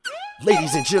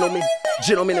Ladies and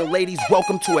gentlemen and ladies,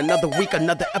 welcome to another week,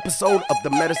 another episode of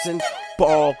the Medicine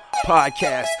Ball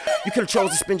Podcast. You could have chosen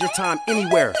to spend your time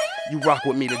anywhere. You rock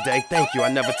with me today. Thank you.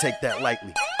 I never take that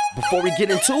lightly. Before we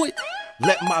get into it,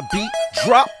 let my beat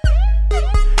drop.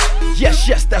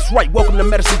 Yes, that's right. Welcome to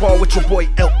Medicine Ball with your boy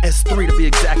LS3 to be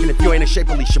exact. And if you ain't in shape,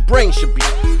 at least your brain should be.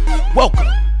 Welcome,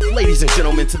 ladies and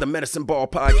gentlemen, to the Medicine Ball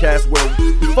Podcast, where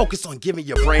we focus on giving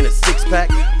your brain a six-pack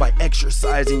by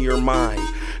exercising your mind.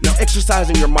 Now,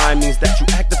 exercising your mind means that you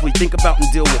actively think about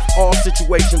and deal with all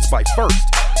situations by first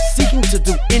seeking to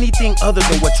do anything other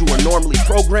than what you are normally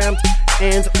programmed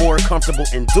and or comfortable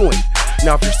in doing.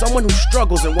 Now, if you're someone who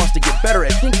struggles and wants to get better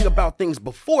at thinking about things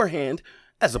beforehand,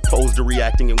 as opposed to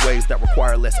reacting in ways that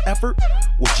require less effort,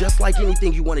 well, just like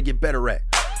anything you want to get better at,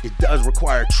 it does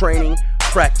require training,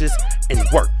 practice, and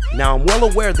work. Now, I'm well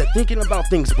aware that thinking about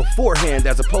things beforehand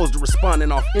as opposed to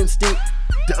responding off instinct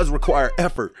does require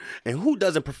effort. And who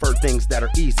doesn't prefer things that are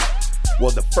easy?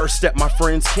 Well, the first step, my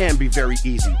friends, can be very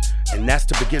easy, and that's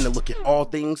to begin to look at all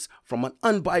things from an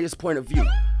unbiased point of view,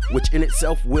 which in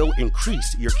itself will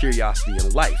increase your curiosity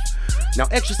in life. Now,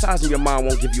 exercising your mind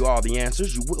won't give you all the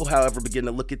answers. You will, however, begin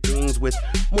to look at things with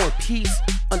more peace,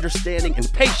 understanding,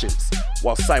 and patience,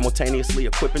 while simultaneously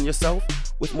equipping yourself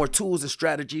with more tools and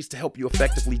strategies to help you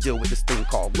effectively deal with this thing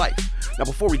called life. Now,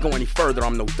 before we go any further,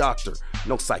 I'm no doctor,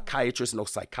 no psychiatrist, no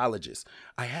psychologist.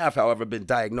 I have, however, been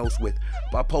diagnosed with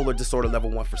bipolar disorder level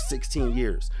 1 for 16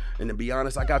 years. And to be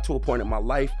honest, I got to a point in my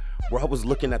life where I was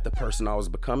looking at the person I was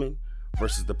becoming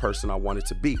versus the person I wanted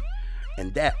to be.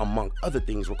 And that, among other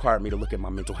things, required me to look at my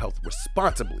mental health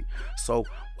responsibly. So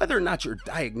whether or not you're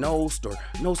diagnosed or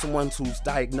know someone who's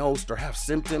diagnosed or have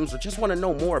symptoms or just want to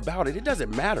know more about it, it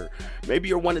doesn't matter. Maybe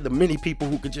you're one of the many people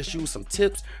who could just use some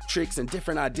tips, tricks, and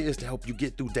different ideas to help you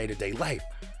get through day-to-day life.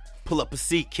 Pull up a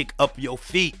seat, kick up your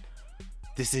feet.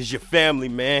 This is your family,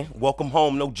 man. Welcome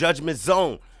home, no judgment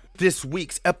zone. This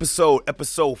week's episode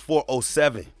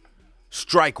 407.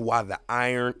 Strike while the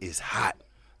iron is hot.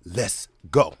 Let's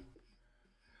go.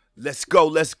 Let's go.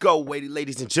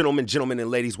 Ladies and gentlemen and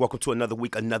ladies, welcome to another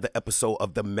week, another episode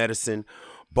of the Medicine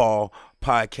Ball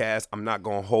Podcast. I'm not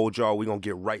going to hold y'all. We're going to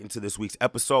get right into this week's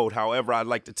episode. However, I'd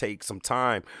like to take some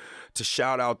time to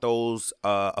shout out those,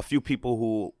 a few people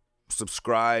who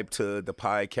subscribe to the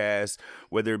podcast,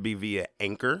 whether it be via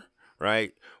Anchor,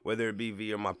 right? Whether it be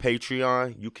via my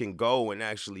Patreon, you can go and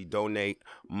actually donate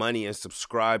money and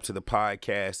subscribe to the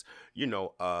podcast,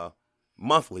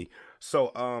 monthly.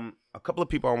 So, a couple of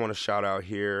people I want to shout out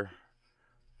here.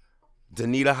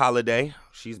 Danita Holiday.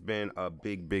 She's been a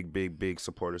big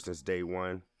supporter since day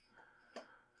one.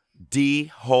 D.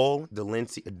 Hole,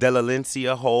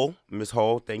 Delalencia Hole. Miss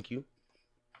Hole, thank you.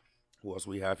 Who else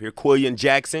we have here? Quillian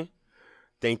Jackson.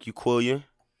 Thank you, Quillian.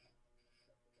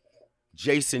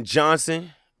 Jason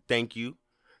Johnson. Thank you.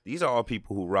 These are all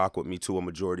people who rock with me too. A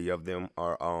majority of them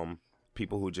are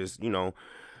people who just,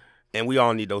 and we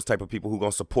all need those type of people who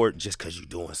gonna support just because you're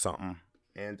doing something.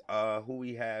 And who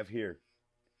we have here?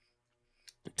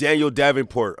 Daniel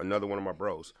Davenport, another one of my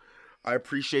bros. I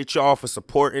appreciate y'all for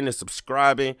supporting and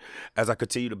subscribing. As I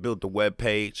continue to build the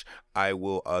webpage, I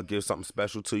will give something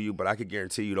special to you. But I can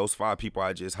guarantee you those 5 people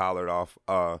I just hollered off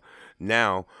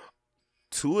now,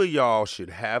 2 of y'all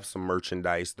should have some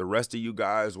merchandise. The rest of you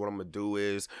guys, what I'm going to do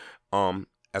is,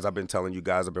 as I've been telling you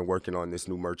guys, I've been working on this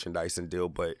new merchandising deal,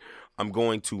 but I'm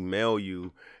going to mail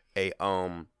you a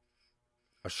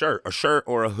shirt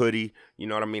or a hoodie. You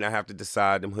know what I mean? I have to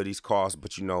decide them hoodies cost,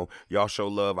 but y'all show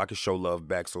love. I can show love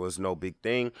back, so it's no big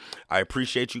thing. I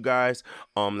appreciate you guys.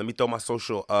 Let me throw my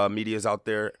social medias out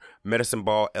there. Medicine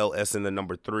Ball LS in the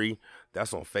number 3.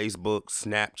 That's on Facebook,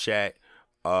 Snapchat,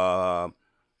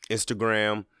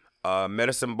 Instagram.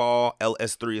 Medicine Ball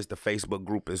LS3 is the Facebook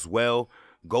group as well.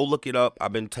 Go look it up.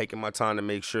 I've been taking my time to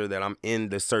make sure that I'm in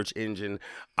the search engine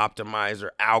optimizer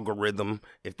algorithm,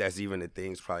 if that's even a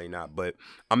thing. It's probably not. But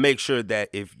I make sure that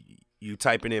if you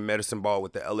typing in Medicine Ball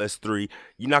with the LS3,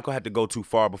 you're not going to have to go too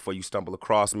far before you stumble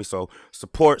across me. So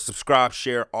support, subscribe,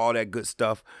 share, all that good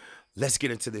stuff. Let's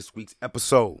get into this week's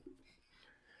episode.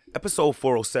 Episode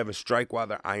 407, Strike While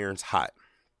the Iron's Hot.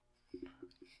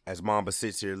 As Mamba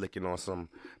sits here licking on some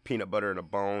peanut butter and a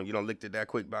bone. You don't licked it that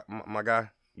quick, my guy?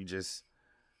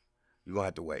 You're going to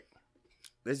have to wait.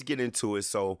 Let's get into it.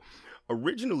 So,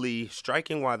 originally,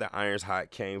 Striking While the Iron's Hot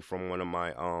came from one of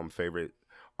my favorite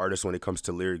artists when it comes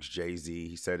to lyrics, Jay-Z.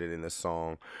 He said it in the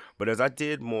song. But as I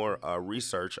did more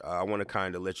research, I want to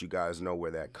kind of let you guys know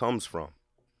where that comes from.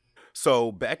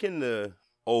 So, back in the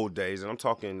old days, and I'm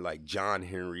talking like John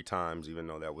Henry times, even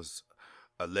though that was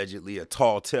allegedly a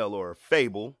tall tale or a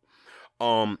fable,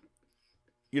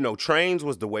 trains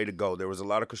was the way to go. There was a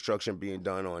lot of construction being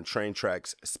done on train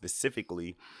tracks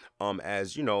specifically,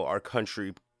 as our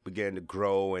country began to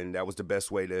grow, and that was the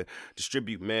best way to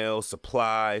distribute mail,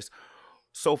 supplies,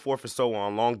 so forth and so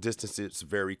on, long distances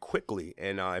very quickly.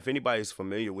 And if anybody's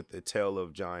familiar with the tale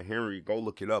of John Henry, go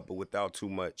look it up. But without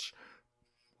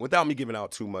me giving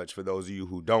out too much, for those of you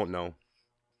who don't know,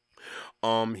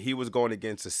 he was going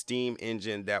against a steam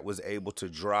engine that was able to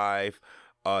drive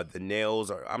the nails,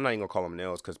 or I'm not even gonna call them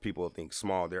nails because people think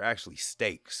small. They're actually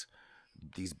stakes,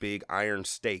 these big iron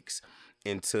stakes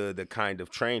into the kind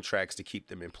of train tracks to keep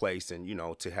them in place and,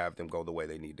 to have them go the way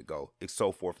they need to go, and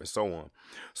so forth and so on.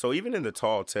 So even in the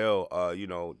tall tale,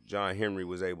 John Henry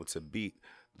was able to beat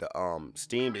the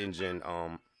steam engine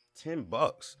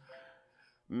 $10.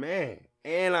 Man.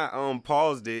 And I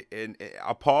paused it, and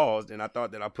I paused and I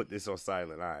thought that I put this on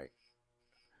silent. All right.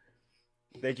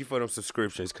 Thank you for them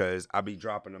subscriptions, because I be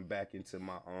dropping them back into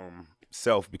my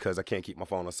self because I can't keep my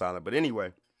phone on silent. But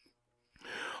anyway,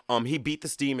 he beat the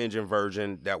steam engine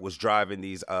version that was driving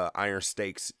these iron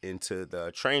stakes into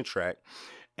the train track.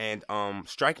 And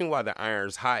striking while the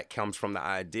iron's hot comes from the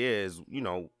idea is,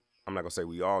 I'm not going to say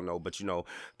we all know, but,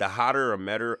 the hotter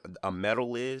a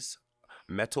metal is,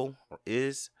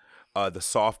 the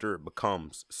softer it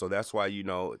becomes. So that's why,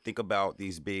 think about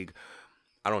these big,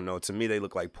 I don't know, to me they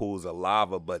look like pools of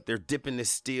lava, but they're dipping this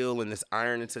steel and this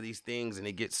iron into these things, and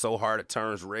it gets so hard it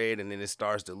turns red, and then it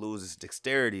starts to lose its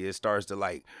dexterity. It starts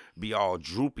to be all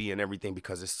droopy and everything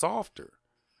because it's softer.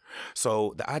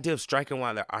 So the idea of striking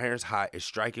while the iron's hot is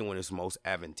striking when it's most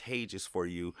advantageous for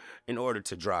you in order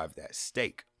to drive that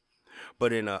stake.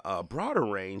 But in a broader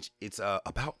range, it's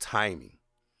about timing.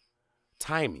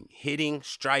 Hitting,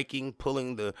 striking,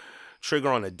 pulling the trigger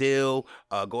on a deal,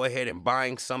 go ahead and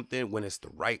buying something when it's the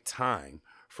right time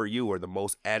for you, or the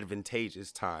most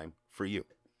advantageous time for you.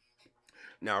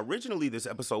 Now, originally this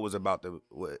episode was about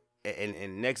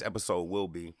and next episode will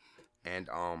be, and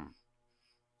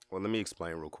let me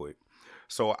explain real quick.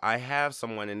 So I have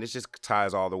someone, and this just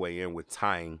ties all the way in with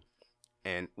tying.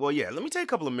 And let me take a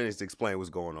couple of minutes to explain what's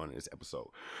going on in this episode.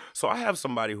 So I have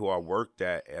somebody who I worked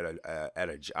at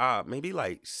a job maybe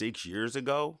 6 years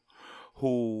ago,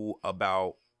 who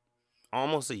about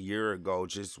almost a year ago,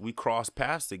 we crossed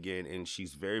paths again, and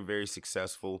she's very, very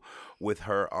successful with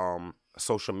her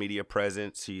social media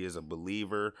presence. She is a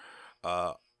believer,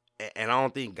 and I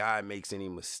don't think God makes any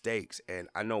mistakes. And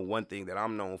I know one thing that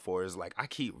I'm known for is I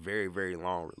keep very, very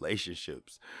long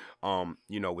relationships,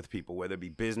 with people, whether it be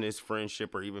business,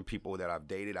 friendship, or even people that I've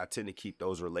dated. I tend to keep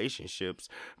those relationships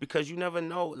because you never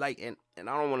know, and I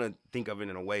don't want to think of it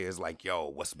in a way as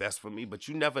what's best for me, but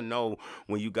you never know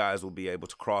when you guys will be able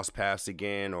to cross paths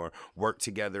again or work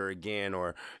together again,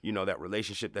 or, that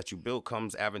relationship that you built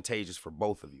comes advantageous for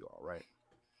both of you all, right?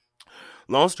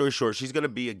 Long story short, she's going to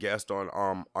be a guest on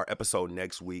our episode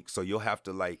next week. So you'll have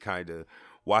to kind of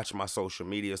watch my social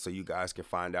media so you guys can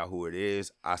find out who it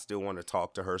is. I still want to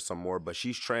talk to her some more, but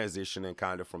she's transitioning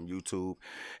kind of from YouTube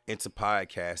into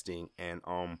podcasting. And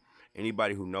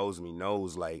anybody who knows me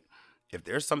knows, if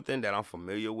there's something that I'm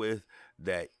familiar with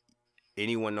that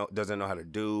anyone doesn't know how to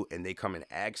do and they come and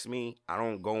ask me, I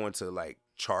don't go into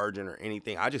charging or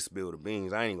anything. I just spill the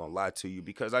beans. I ain't gonna lie to you,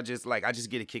 because I just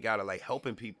get a kick out of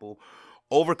helping people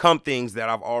overcome things that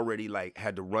I've already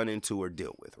had to run into or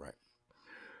deal with, right?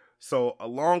 So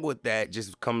along with that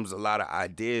just comes a lot of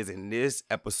ideas. In this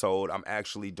episode, I'm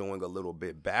actually doing a little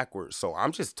bit backwards. So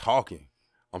I'm just talking.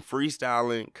 I'm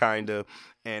freestyling, kind of,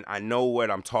 and I know what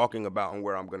I'm talking about and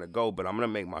where I'm going to go, but I'm going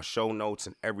to make my show notes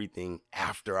and everything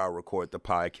after I record the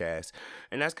podcast.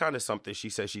 And that's kind of something she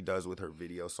says she does with her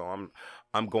video, so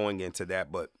I'm going into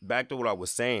that. But back to what I was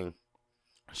saying,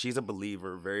 she's a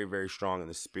believer, very, very strong in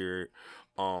the spirit,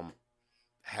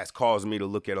 has caused me to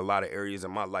look at a lot of areas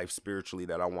in my life spiritually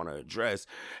that I want to address.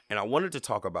 And I wanted to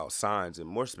talk about signs, and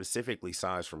more specifically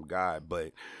signs from God,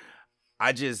 but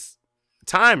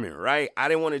timing, right? I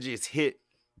didn't want to just hit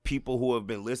people who have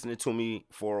been listening to me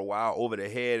for a while over the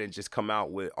head and just come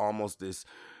out with almost this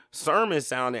sermon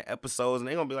sounding episodes, and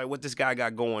they're gonna be like, what this guy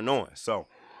got going on? So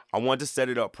I wanted to set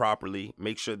it up properly,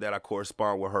 make sure that I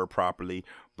correspond with her properly,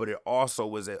 but it also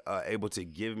was able to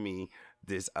give me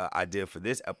this idea for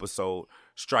this episode,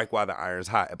 Strike While the Iron's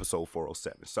Hot, episode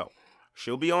 407. So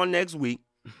she'll be on next week.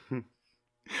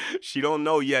 She don't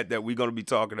know yet that we're going to be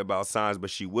talking about signs, but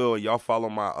she will. Y'all follow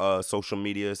my social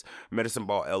medias, Medicine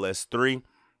Ball LS3,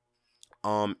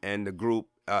 and the group,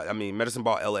 Medicine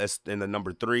Ball LS and the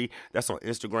number 3. That's on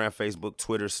Instagram, Facebook,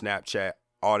 Twitter, Snapchat,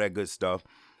 all that good stuff.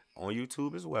 On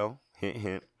YouTube as well. Hint,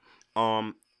 hint.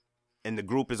 And the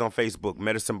group is on Facebook,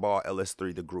 Medicine Ball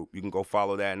LS3, the group. You can go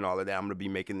follow that and all of that. I'm going to be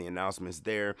making the announcements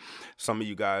there. Some of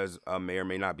you guys may or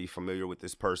may not be familiar with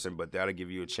this person, but that'll give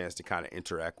you a chance to kind of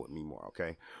interact with me more,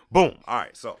 okay? Boom. All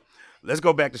right, so let's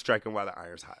go back to striking while the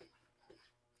iron's hot.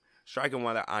 Striking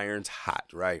while the iron's hot,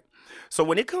 right? So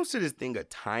when it comes to this thing of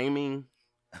timing,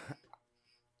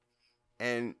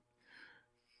 and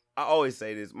I always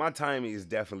say this, my timing is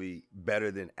definitely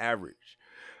better than average.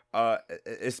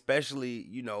 Especially,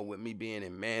 with me being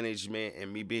in management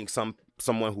and me being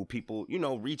someone who people,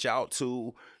 reach out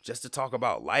to just to talk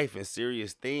about life and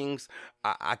serious things.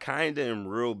 I kind of am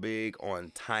real big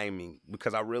on timing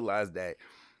because I realize that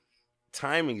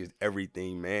timing is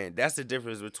everything, man. That's the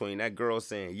difference between that girl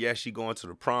saying, yes, she going to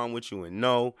the prom with you and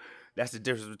no. That's the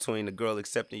difference between the girl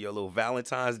accepting your little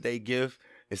Valentine's Day gift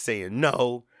and saying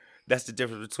no. That's the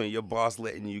difference between your boss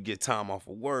letting you get time off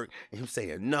of work and him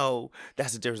saying no.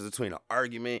 That's the difference between an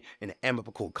argument and an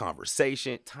amicable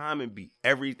conversation. Timing be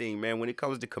everything, man. When it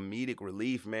comes to comedic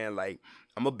relief, man, like,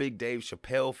 I'm a big Dave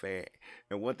Chappelle fan.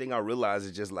 And one thing I realize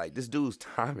is just like, this dude's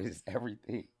timing is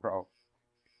everything, bro.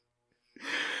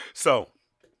 So,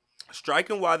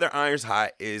 striking while their iron's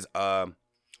hot is, or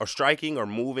striking or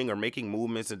moving or making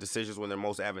movements and decisions when they're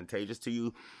most advantageous to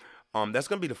you. That's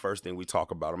going to be the first thing we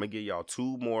talk about. I'm going to give y'all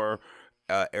two more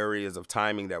areas of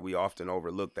timing that we often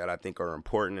overlook that I think are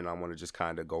important, and I want to just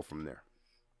kind of go from there.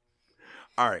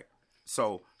 All right.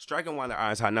 So, striking while their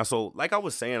iron's hot. Now, so like I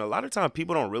was saying, a lot of times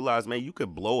people don't realize, man, you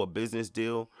could blow a business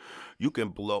deal. You can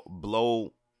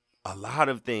blow a lot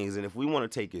of things. And if we want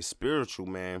to take it spiritual,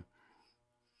 man,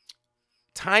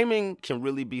 timing can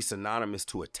really be synonymous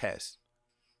to a test.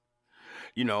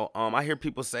 I hear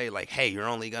people say like, hey, you're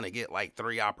only going to get like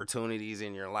 3 opportunities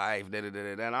in your life.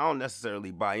 And I don't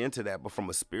necessarily buy into that. But from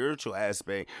a spiritual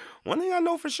aspect, one thing I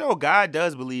know for sure, God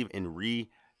does believe in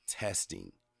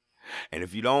retesting. And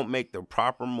if you don't make the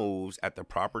proper moves at the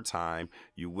proper time,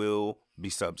 you will be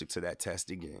subject to that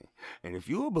test again. And if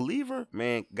you're a believer,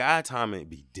 man, God timing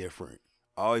be different.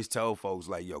 I always tell folks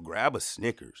like, yo, grab a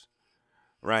Snickers,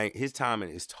 right? His timing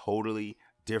is totally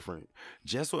different.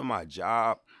 Just with my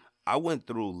job, I went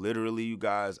through literally, you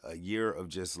guys, a year of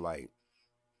just like,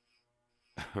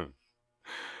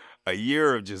 a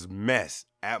year of just mess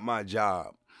at my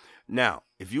job. Now,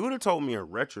 if you would have told me in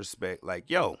retrospect,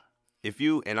 like, yo,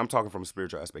 and I'm talking from a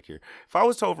spiritual aspect here. If I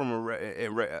was told from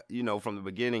from the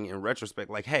beginning in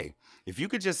retrospect, like, hey, if you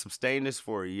could just sustain this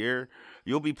for a year,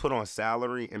 you'll be put on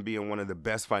salary and be in one of the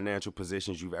best financial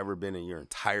positions you've ever been in your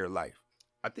entire life.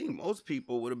 I think most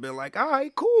people would have been like, all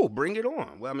right, cool, bring it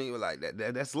on. Well, I mean, like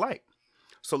that's light.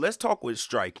 So let's talk with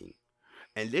striking.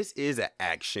 And this is an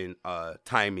action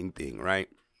timing thing, right?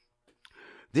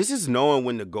 This is knowing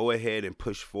when to go ahead and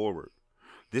push forward.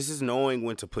 This is knowing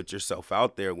when to put yourself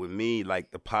out there with me, like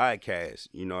the podcast.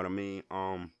 You know what I mean?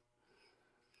 I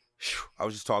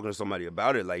was just talking to somebody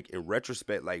about it. Like in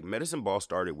retrospect, like Medicine Ball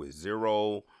started with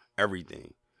 0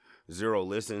 everything. 0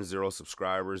 listens, 0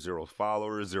 subscribers, 0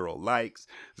 followers, 0 likes,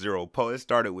 0 posts. It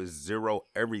started with 0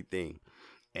 everything.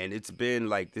 And it's been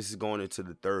like, this is going into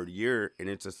the 3rd year, and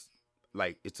it's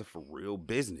a for real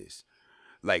business.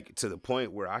 Like to the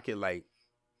point where I can like,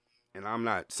 and I'm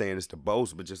not saying this to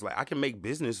boast, but just like I can make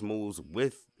business moves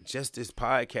with just this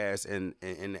podcast and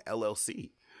the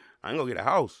LLC. I can go get a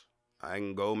house. I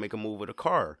can go make a move with a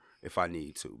car if I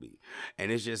need to be.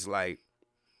 And it's just like,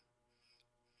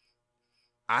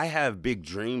 I have big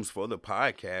dreams for the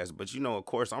podcast, but of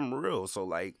course I'm real. So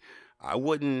like, I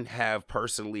wouldn't have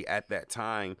personally at that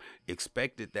time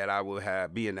expected that I would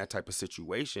be in that type of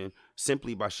situation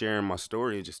simply by sharing my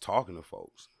story and just talking to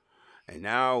folks. And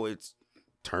now it's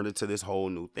turned into this whole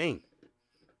new thing.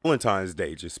 Valentine's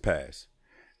Day just passed.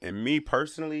 And me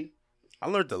personally, I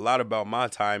learned a lot about my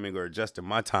timing or adjusting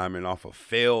my timing off of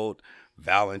failed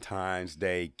Valentine's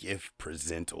Day gift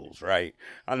presentals, right?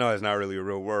 I know it's not really a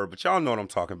real word, but y'all know what I'm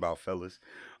talking about, fellas.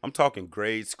 I'm talking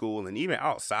grade school and even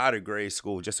outside of grade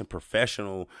school, just in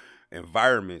professional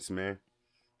environments, man.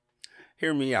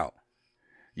 Hear me out.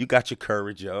 You got your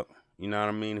courage up. You know what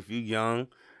I mean? If you young,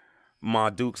 Ma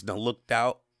Dukes done looked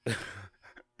out.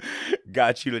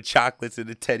 Got you the chocolates and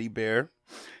the teddy bear.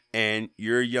 And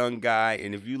you're a young guy.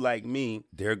 And if you like me,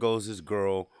 there goes this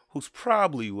girl who's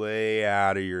probably way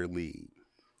out of your league.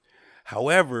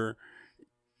 However,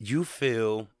 you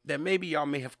feel that maybe y'all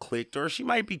may have clicked, or she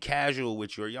might be casual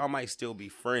with you, or y'all might still be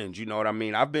friends. You know what I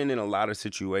mean? I've been in a lot of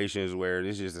situations where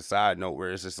this is just a side note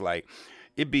where it's just like,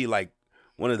 it'd be like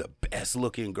one of the best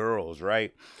looking girls,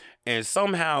 right? And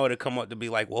somehow it'll come up to be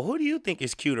like, well, who do you think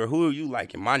is cute, or who are you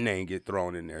liking? My name get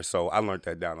thrown in there. So I learned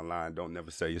that down the line. Don't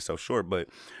never sell yourself short. But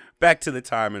back to the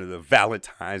timing of the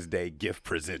Valentine's Day gift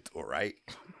present, all right?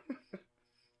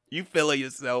 You feeling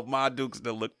yourself. My Duke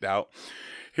still looked out.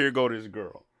 Here go this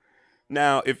girl.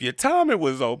 Now, if your timing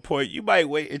was on point, you might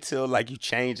wait until like you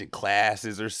changing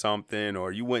classes or something,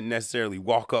 or you wouldn't necessarily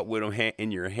walk up with them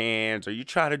in your hands, or you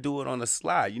try to do it on the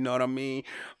slide. You know what I mean?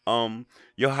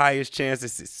 Your highest chance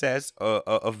of success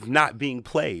of not being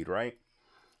played, right?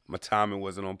 My timing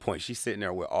wasn't on point. She's sitting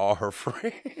there with all her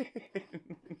friends.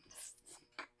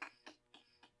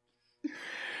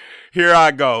 Here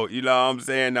I go. You know what I'm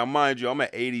saying? Now, mind you, I'm an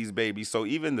 80s baby, so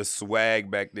even the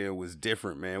swag back then was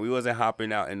different, man. We wasn't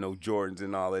hopping out in no Jordans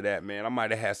and all of that, man. I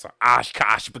might have had some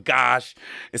Oshkosh, Bagosh,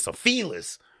 and some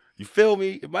Feelers. You feel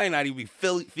me? It might not even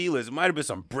be Feelers. It might have been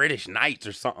some British Knights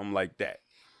or something like that.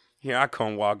 Here I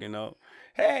come walking up.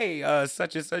 Hey,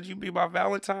 such and such, you be my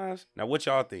Valentine's? Now, what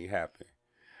y'all think happened?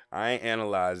 I ain't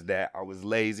analyzed that. I was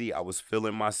lazy. I was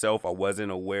feeling myself. I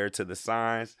wasn't aware to the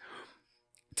signs.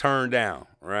 Turned down,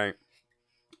 right?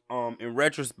 In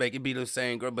retrospect, it'd be the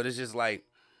same girl, but it's just like,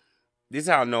 this is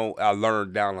how I know I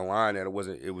learned down the line that it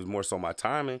was more so my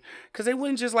timing. Cause they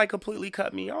wouldn't just like completely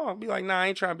cut me off. Be like, nah, I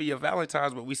ain't trying to be your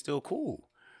Valentine's, but we still cool.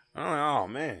 I'm like, oh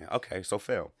man. Okay, so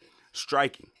fail.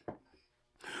 Striking.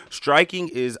 Striking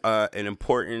is an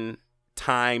important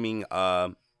timing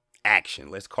action.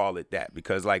 Let's call it that.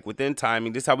 Because like within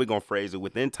timing, this is how we're going to phrase it.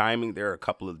 Within timing, there are a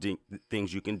couple of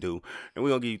things you can do. And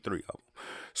we're going to give you 3 of them.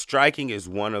 Striking is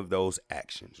one of those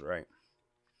actions, right?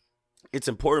 It's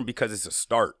important because it's a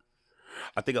start.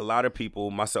 I think a lot of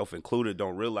people, myself included,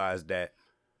 don't realize that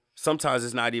sometimes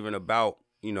it's not even about,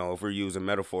 you know, if we're using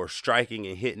metaphor, striking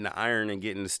and hitting the iron and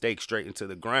getting the stake straight into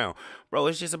the ground. Bro,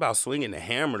 it's just about swinging the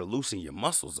hammer to loosen your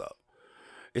muscles up.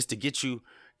 It's to get you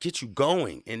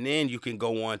going, and then you can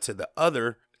go on to the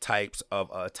other types of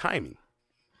timing.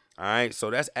 All right, so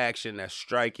that's action, that's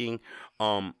striking.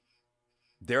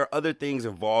 There are other things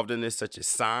involved in this, such as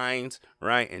signs,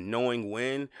 right, and knowing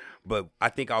when, but I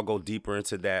think I'll go deeper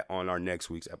into that on our next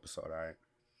week's episode, all right?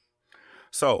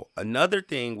 So another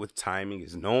thing with timing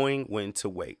is knowing when to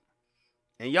wait.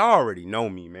 And y'all already know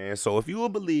me, man. So if you're a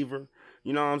believer,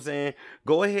 you know what I'm saying,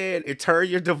 go ahead and turn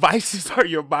your devices or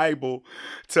your Bible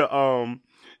to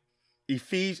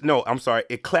Ecclesiastes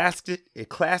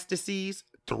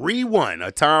 3:1,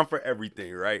 a time for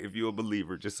everything, right? If you're a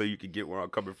believer, just so you can get where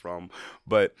I'm coming from.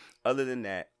 But other than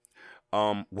that,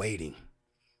 waiting.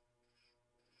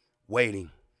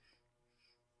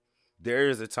 There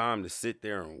is a time to sit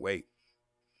there and wait.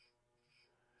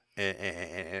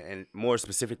 And more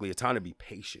specifically, a time to be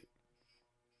patient.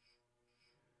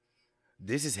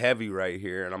 This is heavy right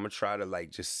here, and I'm going to try to like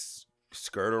just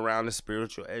skirt around the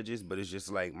spiritual edges, but it's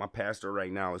just like my pastor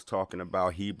right now is talking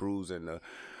about Hebrews and the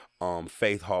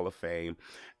Faith Hall of Fame.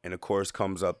 And of course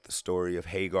comes up the story of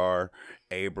Hagar,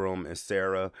 Abram, and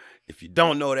Sarah. If you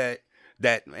don't know that,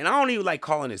 and I don't even like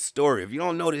calling it story. If you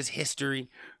don't know this history,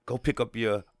 go pick up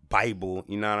your Bible.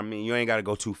 You know what I mean? You ain't got to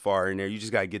go too far in there. You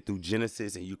just got to get through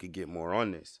Genesis and you can get more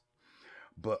on this.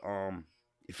 But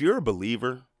if you're a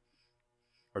believer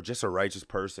or just a righteous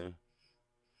person,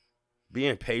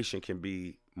 being patient can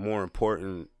be more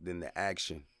important than the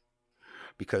action.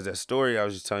 Because that story I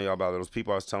was just telling you about, those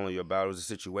people I was telling you about, it was a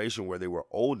situation where they were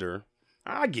older.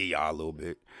 I'll give y'all a little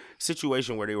bit.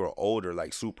 Situation where they were older,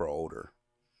 like super older,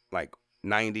 like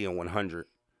 90 and 100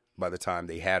 by the time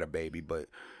they had a baby. But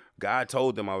God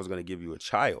told them I was going to give you a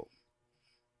child.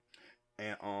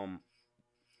 And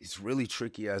it's really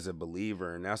tricky as a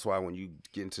believer. And that's why when you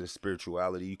get into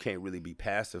spirituality, you can't really be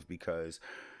passive because,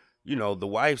 you know, the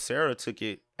wife, Sarah, took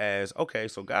it as, okay,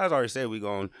 so God's already said we're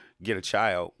going to get a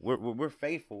child. We're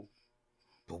faithful.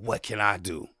 But what can I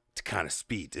do to kind of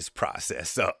speed this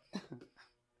process up?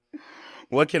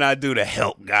 What can I do to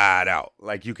help God out?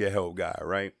 Like you can help God,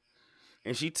 right?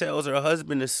 And she tells her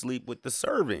husband to sleep with the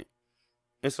servant.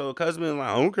 And so the husband is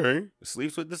like, okay,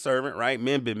 sleeps with the servant, right?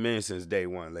 Men been men since day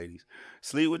one, ladies.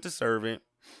 Sleep with the servant,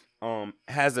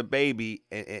 has a baby,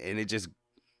 and it just,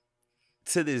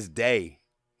 to this day,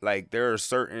 like there are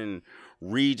certain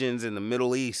regions in the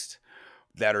Middle East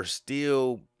that are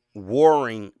still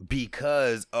warring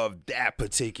because of that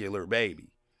particular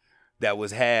baby that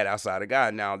was had outside of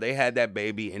God. Now, they had that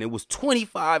baby, and it was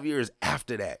 25 years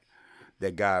after that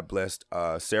God blessed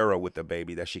Sarah with the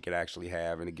baby that she could actually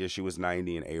have. And again, she was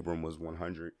 90 and Abram was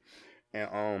 100.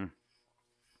 And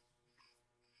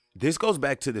this goes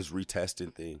back to this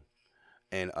retesting thing.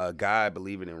 And God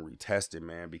believing in retesting,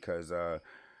 man, because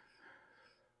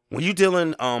when you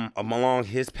dealing along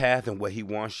his path and what he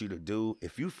wants you to do,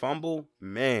 if you fumble,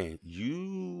 man,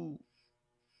 you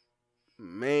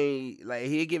may, like,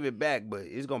 he'll give it back, but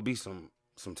it's going to be some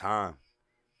time.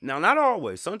 Now, not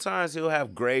always. Sometimes he'll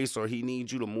have grace or he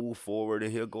needs you to move forward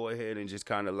and he'll go ahead and just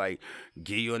kind of like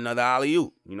give you another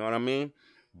alley-oop. You know what I mean?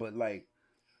 But like,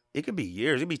 it could be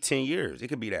years. It could be 10 years. It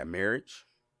could be that marriage.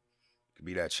 It could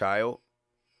be that child.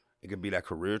 It could be that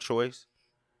career choice.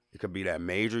 It could be that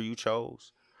major you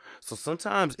chose. So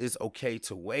sometimes it's okay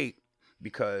to wait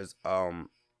because I'm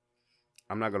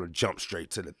not going to jump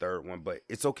straight to the third one, but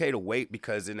it's okay to wait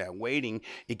because in that waiting,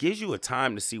 it gives you a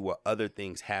time to see what other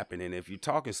things happen. And if you're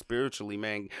talking spiritually,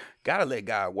 man, got to let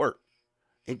God work.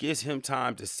 It gives him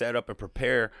time to set up and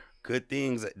prepare good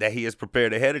things that he has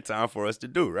prepared ahead of time for us to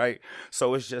do, right?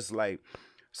 So it's just like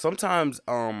sometimes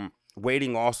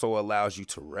waiting also allows you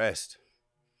to rest.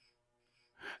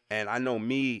 And I know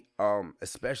me,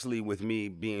 especially with me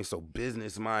being so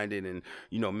business minded and,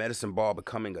 medicine ball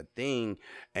becoming a thing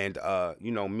and,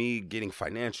 me getting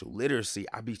financial literacy,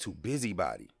 I be too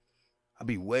busybody. I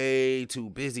be way too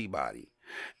busybody.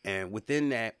 And within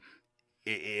that,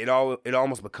 it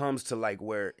almost becomes to like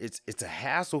where it's a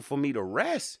hassle for me to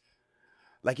rest.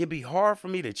 Like it'd be hard for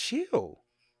me to chill.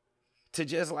 To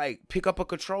just like pick up a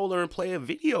controller and play a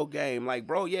video game. Like,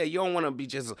 bro, yeah, you don't want to be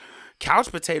just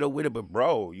couch potato with it, but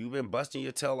bro, you've been busting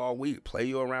your tail all week. Play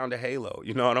you around the Halo.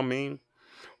 You know what I mean?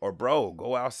 Or bro,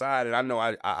 go outside. And I know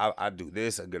I do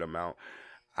this a good amount.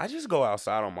 I just go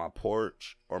outside on my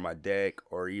porch or my deck,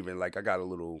 or even like I got a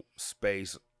little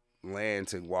space land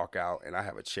to walk out and I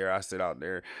have a chair. I sit out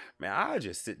there. Man, I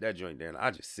just sit that joint there and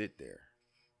I just sit there.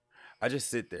 I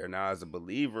just sit there. Now, as a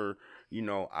believer,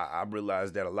 I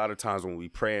realize that a lot of times when we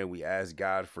pray and we ask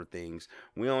God for things,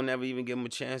 we don't never even give him a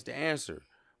chance to answer.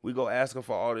 We go ask him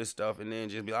for all this stuff and then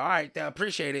just be like, all right, I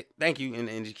appreciate it. Thank you. And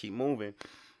just keep moving.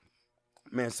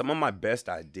 Man, some of my best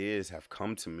ideas have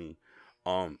come to me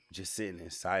just sitting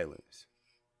in silence.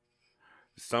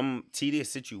 Some tedious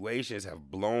situations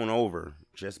have blown over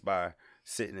just by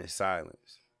sitting in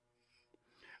silence.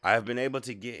 I have been able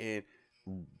to get in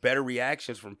better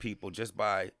reactions from people just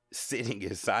by sitting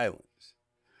in silence,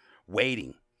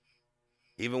 waiting.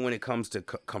 Even when it comes to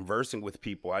conversing with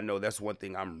people, I know that's one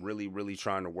thing I'm really, really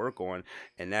trying to work on,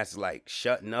 and that's like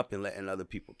shutting up and letting other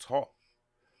people talk,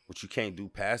 which you can't do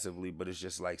passively, but it's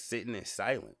just like sitting in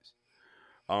silence.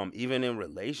 Even in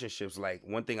relationships, like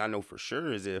one thing I know for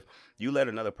sure is if you let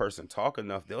another person talk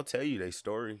enough, they'll tell you their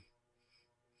story.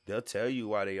 They'll tell you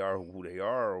why they are who they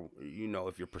are, or,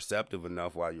 if you're perceptive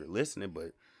enough while you're listening,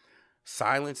 but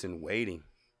silence and waiting,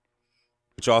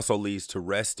 which also leads to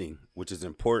resting, which is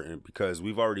important because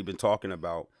we've already been talking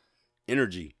about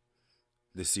energy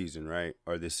this season, right?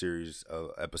 Or this series of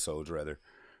episodes, rather.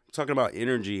 We're talking about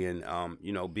energy and,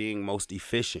 being most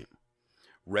efficient.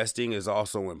 Resting is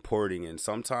also important. And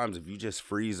sometimes if you just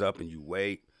freeze up and you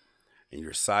wait and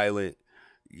you're silent,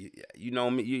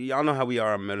 y'all know how we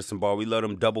are on Medicine Ball. We love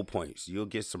them double points. You'll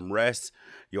get some rest.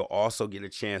 You'll also get a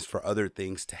chance for other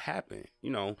things to happen.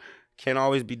 Can't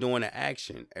always be doing the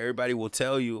action. Everybody will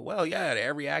tell you, well, yeah,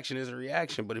 every action is a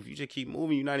reaction. But if you just keep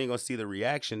moving, you're not even going to see the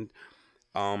reaction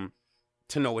to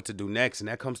know what to do next. And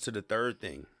that comes to the third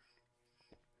thing.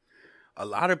 A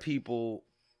lot of people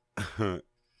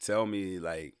tell me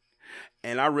like,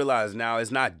 and I realize now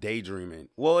it's not daydreaming.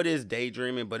 Well, it is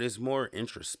daydreaming, but it's more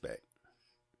introspect.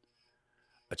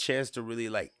 A chance to really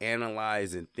like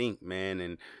analyze and think, man.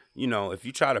 And, if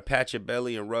you try to pat your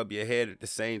belly and rub your head at the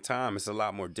same time, it's a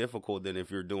lot more difficult than if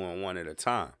you're doing one at a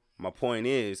time. My point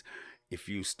is, if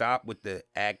you stop with the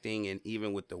acting and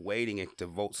even with the waiting and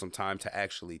devote some time to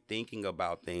actually thinking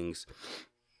about things,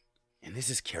 and this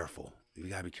is careful. You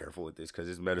got to be careful with this because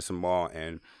it's medicine ball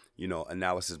and,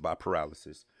 analysis by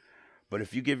paralysis. But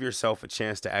if you give yourself a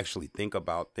chance to actually think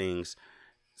about things,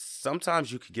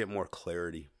 sometimes you could get more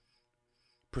clarity.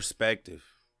 Perspective.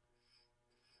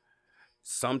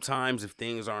 Sometimes if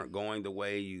things aren't going the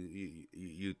way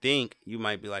you think, you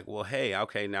might be like, well, hey,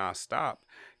 okay, now I stop.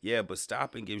 Yeah, but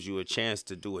stopping gives you a chance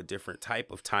to do a different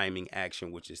type of timing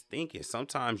action, which is thinking.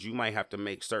 Sometimes you might have to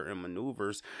make certain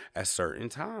maneuvers at certain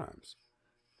times.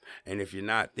 And if you're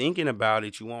not thinking about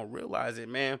it, you won't realize it,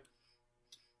 man.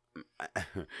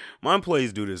 My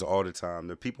employees do this all the time.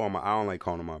 The people I don't like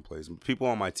calling them my employees, people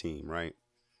on my team, right?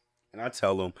 And I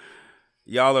tell them,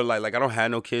 y'all are like I don't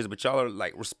have no kids, but y'all are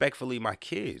like respectfully my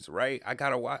kids, right? I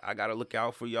gotta look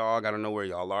out for y'all. I gotta know where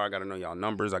y'all are. I gotta know y'all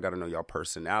numbers. I gotta know y'all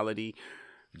personality,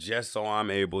 just so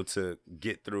I'm able to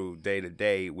get through day to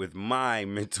day with my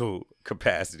mental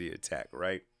capacity attack,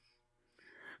 right?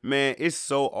 Man, it's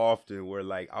so often where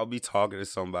like I'll be talking to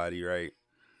somebody, right,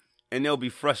 and they'll be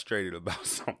frustrated about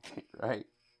something, right?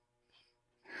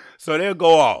 So they'll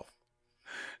go off.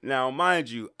 Now,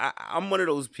 mind you, I'm one of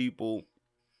those people.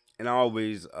 And I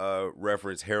always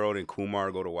reference Harold and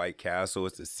Kumar Go to White Castle.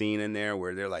 It's a scene in there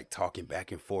where they're like talking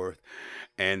back and forth,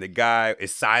 and the guy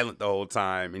is silent the whole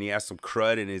time, and he has some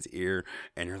crud in his ear,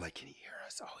 and they're like, "Can he hear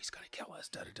us? Oh, he's gonna kill us!"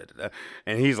 Da, da, da, da.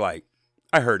 And he's like,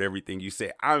 "I heard everything you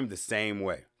said. I'm the same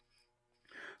way."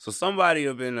 So somebody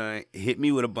have been hit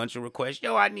me with a bunch of requests.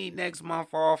 Yo, I need next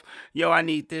month off. Yo, I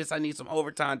need this. I need some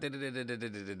overtime. Da, da, da, da, da, da,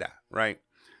 da, da. Right?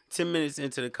 10 minutes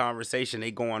into the conversation,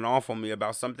 they going off on me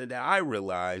about something that I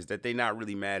realized that they not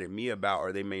really mad at me about,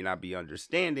 or they may not be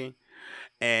understanding.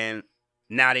 And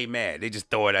now they mad. They just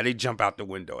throw it out. They jump out the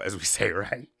window, as we say,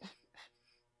 right?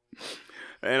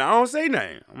 And I don't say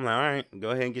nothing. I'm like, all right, go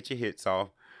ahead and get your hits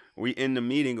off. We in the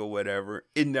meeting or whatever.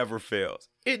 It never fails.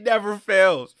 It never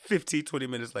fails. 15, 20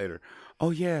 minutes later.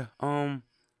 Oh, yeah. Can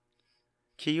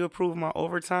you approve my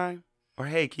overtime? Or,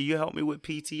 hey, can you help me with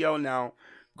PTO? Now,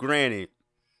 granted,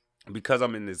 because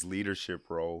I'm in this leadership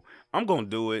role, I'm going to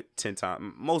do it 10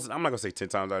 times. I'm not going to say 10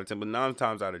 times out of 10, but 9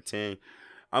 times out of 10,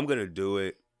 I'm going to do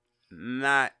it.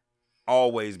 Not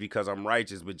always because I'm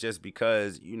righteous, but just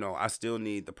because, I still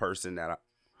need the person that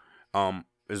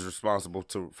is responsible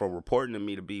for reporting to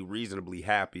me to be reasonably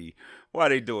happy while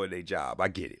they doing their job. I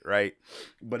get it, right?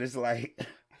 But it's like,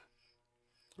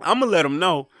 I'm going to let them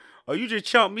know, oh, you just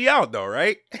chumped me out though,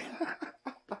 right?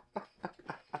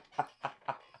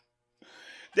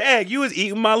 Dang, you was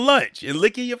eating my lunch and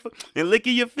licking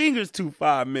your fingers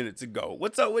 5 minutes ago.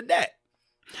 What's up with that?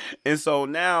 And so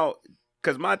now,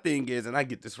 because my thing is, and I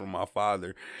get this from my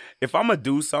father, if I'm going to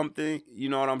do something, you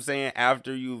know what I'm saying,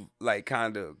 after you've like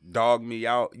kind of dogged me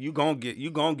out, you gonna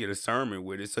get a sermon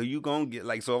with it. So you gonna get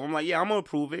like, so if I'm like, yeah, I'm going to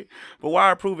approve it. But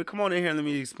why approve it? Come on in here and let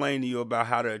me explain to you about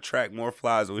how to attract more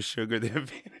flies with sugar than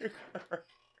vinegar.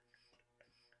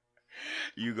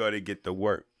 You got to get the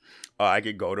work. I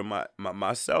could go to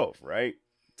myself, right?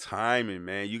 Timing,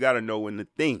 man. You got to know when to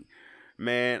think.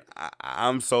 Man,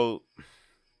 I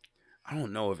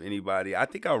don't know if anybody, I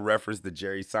think I'll reference the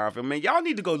Jerry Seinfeld. Man, y'all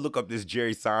need to go look up this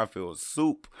Jerry Seinfeld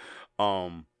soup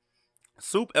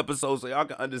episode so y'all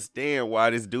can understand why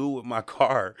this dude with my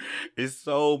car is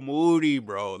so moody,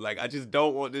 bro. Like, I just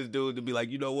don't want this dude to be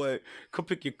like, you know what? Come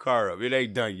pick your car up. It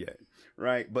ain't done yet,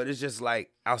 right? But it's just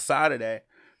like, outside of that,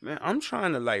 man, I'm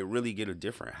trying to like really get a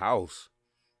different house,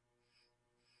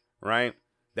 right?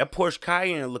 That Porsche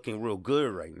Cayenne looking real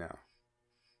good right now.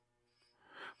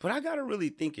 But I got to really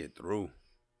think it through.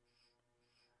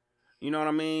 You know what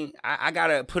I mean? I got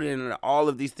to put in all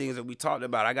of these things that we talked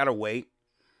about. I got to wait.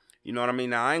 You know what I mean?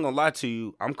 Now, I ain't going to lie to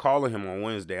you. I'm calling him on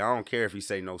Wednesday. I don't care if he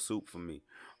say no soup for me.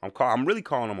 I'm really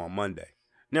calling him on Monday.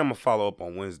 Then I'm going to follow up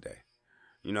on Wednesday.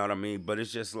 You know what I mean? But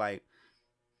it's just like,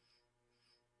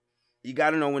 you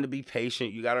got to know when to be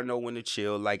patient. You got to know when to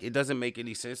chill. Like, it doesn't make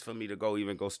any sense for me to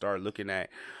go start looking at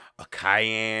a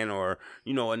Cayenne or,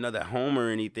 another home or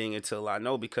anything until I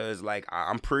know, because, like,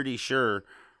 I'm pretty sure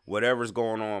whatever's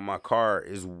going on in my car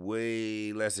is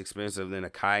way less expensive than a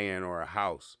Cayenne or a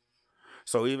house.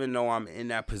 So even though I'm in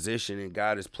that position and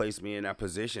God has placed me in that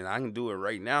position, I can do it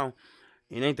right now.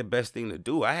 It ain't the best thing to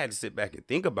do. I had to sit back and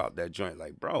think about that joint.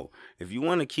 Like, bro, if you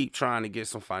want to keep trying to get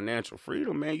some financial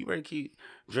freedom, man, you better keep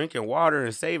drinking water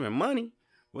and saving money.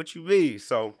 What you mean?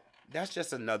 So that's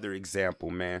just another example,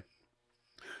 man.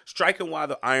 Striking while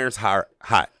the iron's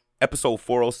hot. Episode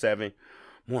 407.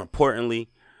 More importantly,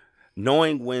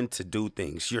 knowing when to do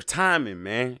things. Your timing,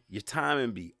 man. Your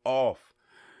timing be off.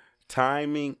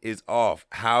 Timing is off.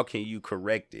 How can you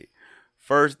correct it?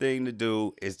 First thing to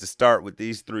do is to start with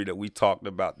these 3 that we talked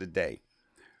about today.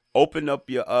 Open up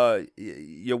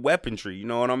your weaponry, you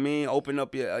know what I mean? Open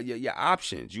up your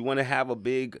options. You want to have a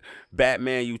big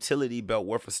Batman utility belt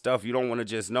worth of stuff. You don't want to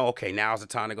just know, okay, now's the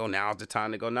time to go. Now's the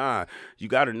time to go. Nah, you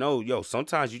got to know,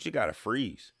 sometimes you just got to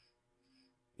freeze.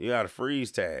 You got to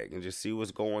freeze tag and just see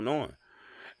what's going on.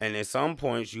 And at some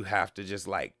points, you have to just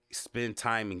like spend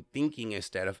time in thinking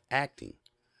instead of acting.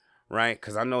 Right?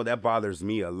 Because I know that bothers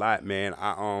me a lot, man.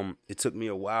 It took me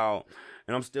a while,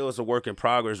 and I'm still, it's a work in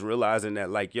progress, realizing that,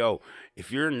 like, if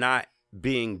you're not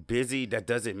being busy, that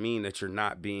doesn't mean that you're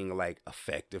not being, like,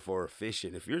 effective or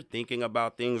efficient. If you're thinking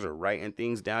about things or writing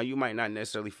things down, you might not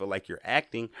necessarily feel like you're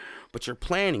acting, but you're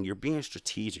planning, you're being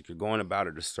strategic, you're going about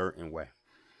it a certain way.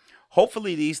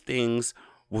 Hopefully these things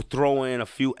will throw in a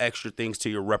few extra things to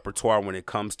your repertoire when it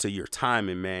comes to your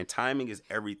timing, man. Timing is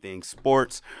everything.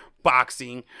 Sports,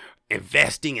 boxing,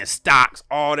 investing in stocks,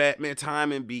 all that, man.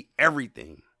 Timing be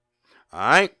everything. All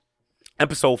right.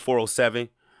 Episode 407.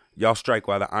 Y'all strike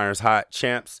while the iron's hot,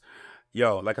 champs.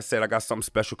 Like I said, I got something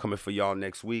special coming for y'all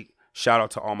next week. Shout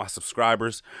out to all my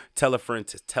subscribers. Tell a friend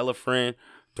to tell a friend.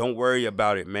 Don't worry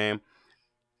about it, man.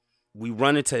 We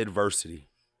run into adversity.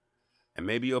 And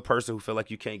maybe you're a person who feel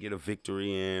like you can't get a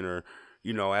victory in, or,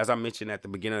 you know, as I mentioned at the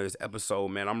beginning of this episode,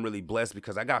 man, I'm really blessed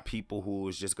because I got people who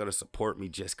is just going to support me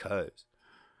just because.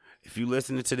 If you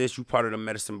listening to this, you part of the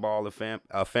Medicine Ball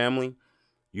family,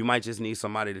 you might just need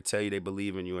somebody to tell you they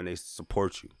believe in you and they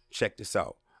support you. Check this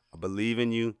out. I believe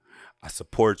in you. I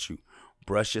support you.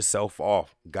 Brush yourself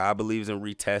off. God believes in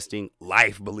retesting.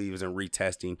 Life believes in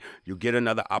retesting. You'll get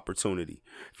another opportunity.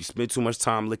 If you spend too much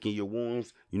time licking your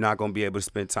wounds, you're not going to be able to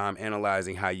spend time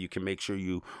analyzing how you can make sure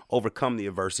you overcome the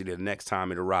adversity the next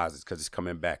time it arises, because it's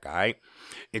coming back, all right?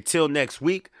 Until next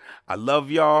week, I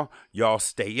love y'all. Y'all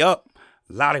stay up.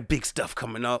 A lot of big stuff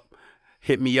coming up.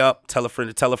 Hit me up. Tell a friend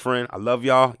to tell a friend. I love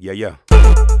y'all. Yeah.